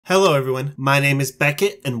Hello everyone, my name is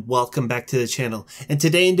Beckett and welcome back to the channel. And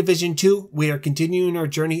today in Division 2, we are continuing our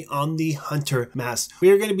journey on the Hunter mask.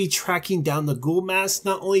 We are going to be tracking down the Ghoul mask.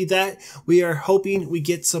 Not only that, we are hoping we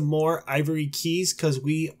get some more Ivory keys because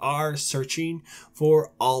we are searching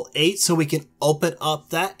for all 8 so we can open up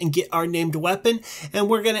that and get our named weapon. And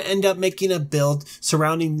we're going to end up making a build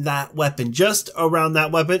surrounding that weapon, just around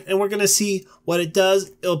that weapon. And we're going to see what it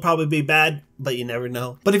does. It'll probably be bad, but you never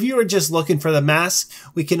know. But if you are just looking for the mask,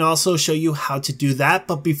 we can also show you how to do that.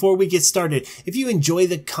 But before we get started, if you enjoy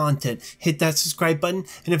the content, hit that subscribe button.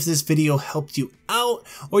 And if this video helped you out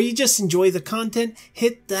or you just enjoy the content,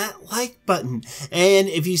 hit that like button. And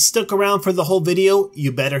if you stuck around for the whole video,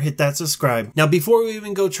 you better hit that subscribe. Now, before we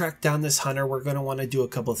even go track down this hunter, we're going to want to do a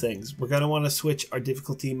couple things. We're going to want to switch our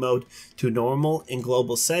difficulty mode to normal in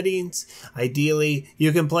global settings. Ideally,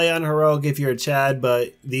 you can play on heroic if you're a Chad,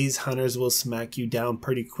 but these hunters will smack you down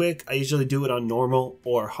pretty quick. I usually do it on normal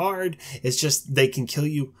or hard. It's just they can kill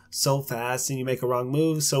you so fast and you make a wrong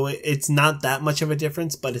move, so it's not that much of a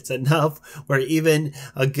difference, but it's enough where even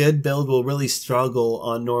a good build will really struggle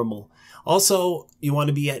on normal. Also, you want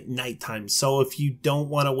to be at nighttime, so if you don't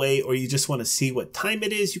want to wait or you just want to see what time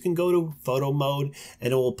it is, you can go to photo mode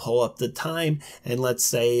and it will pull up the time. And let's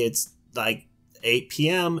say it's like 8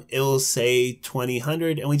 p.m. it will say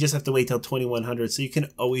 2000 and we just have to wait till 2100, so you can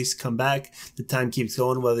always come back. The time keeps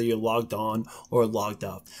going whether you're logged on or logged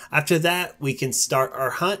off. After that, we can start our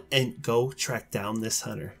hunt and go track down this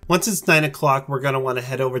hunter. Once it's 9 o'clock, we're going to want to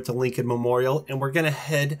head over to Lincoln Memorial and we're going to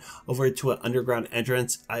head over to an underground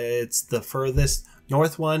entrance. It's the furthest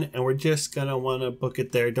north one and we're just going to want to book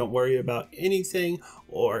it there. Don't worry about anything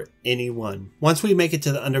or anyone. Once we make it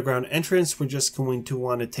to the underground entrance, we're just going to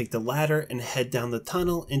want to take the ladder and head down the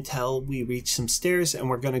tunnel until we reach some stairs, and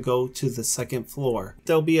we're going to go to the second floor.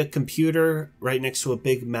 There'll be a computer right next to a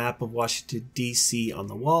big map of Washington DC on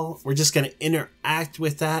the wall. We're just going to interact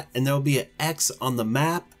with that and there'll be an X on the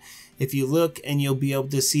map. If you look, and you'll be able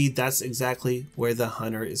to see that's exactly where the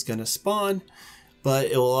hunter is going to spawn.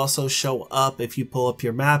 But it will also show up if you pull up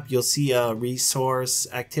your map. You'll see a resource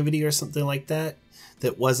activity or something like that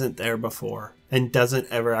that wasn't there before and doesn't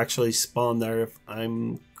ever actually spawn there if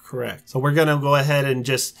I'm correct. So we're going to go ahead and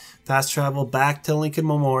just fast travel back to Lincoln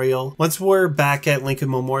Memorial. Once we're back at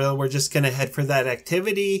Lincoln Memorial, we're just going to head for that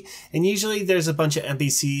activity. And usually there's a bunch of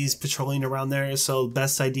NPCs patrolling around there. So the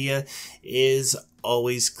best idea is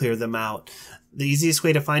always clear them out. The easiest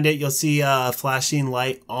way to find it, you'll see a flashing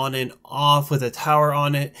light on and off with a tower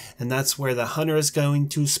on it, and that's where the hunter is going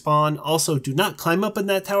to spawn. Also, do not climb up in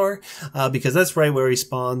that tower because that's right where he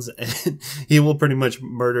spawns, and he will pretty much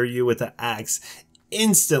murder you with an axe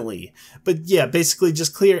instantly. But yeah, basically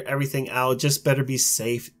just clear everything out. Just better be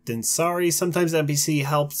safe than sorry. Sometimes NPC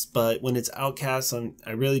helps, but when it's outcast,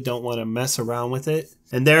 I really don't want to mess around with it.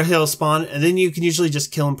 And there he'll spawn, and then you can usually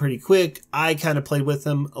just kill him pretty quick. I kind of played with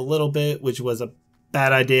him a little bit, which was a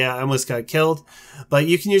bad idea. I almost got killed. But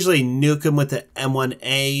you can usually nuke him with the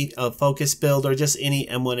M1A focus build, or just any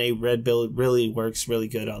M1A red build. Really works really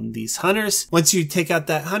good on these hunters. Once you take out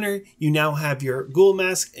that hunter, you now have your Ghoul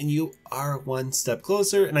mask and you are one step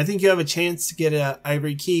closer. And I think you have a chance to get an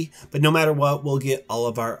Ivory key, but no matter what, we'll get all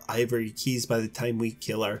of our Ivory keys by the time we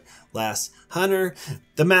kill our last hunter.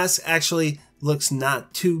 The mask actually looks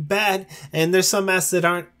not too bad, and there's some masks that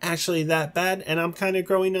aren't actually that bad, and I'm kind of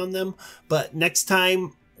growing on them. But next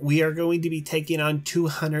time we are going to be taking on 2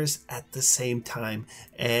 hunters at the same time,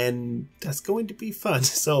 and that's going to be fun.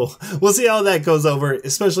 So we'll see how that goes over,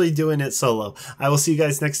 especially doing it solo. I will see you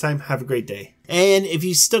guys next time. Have a great day. And if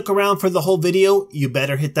you stuck around for the whole video, you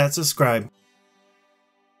better hit that subscribe.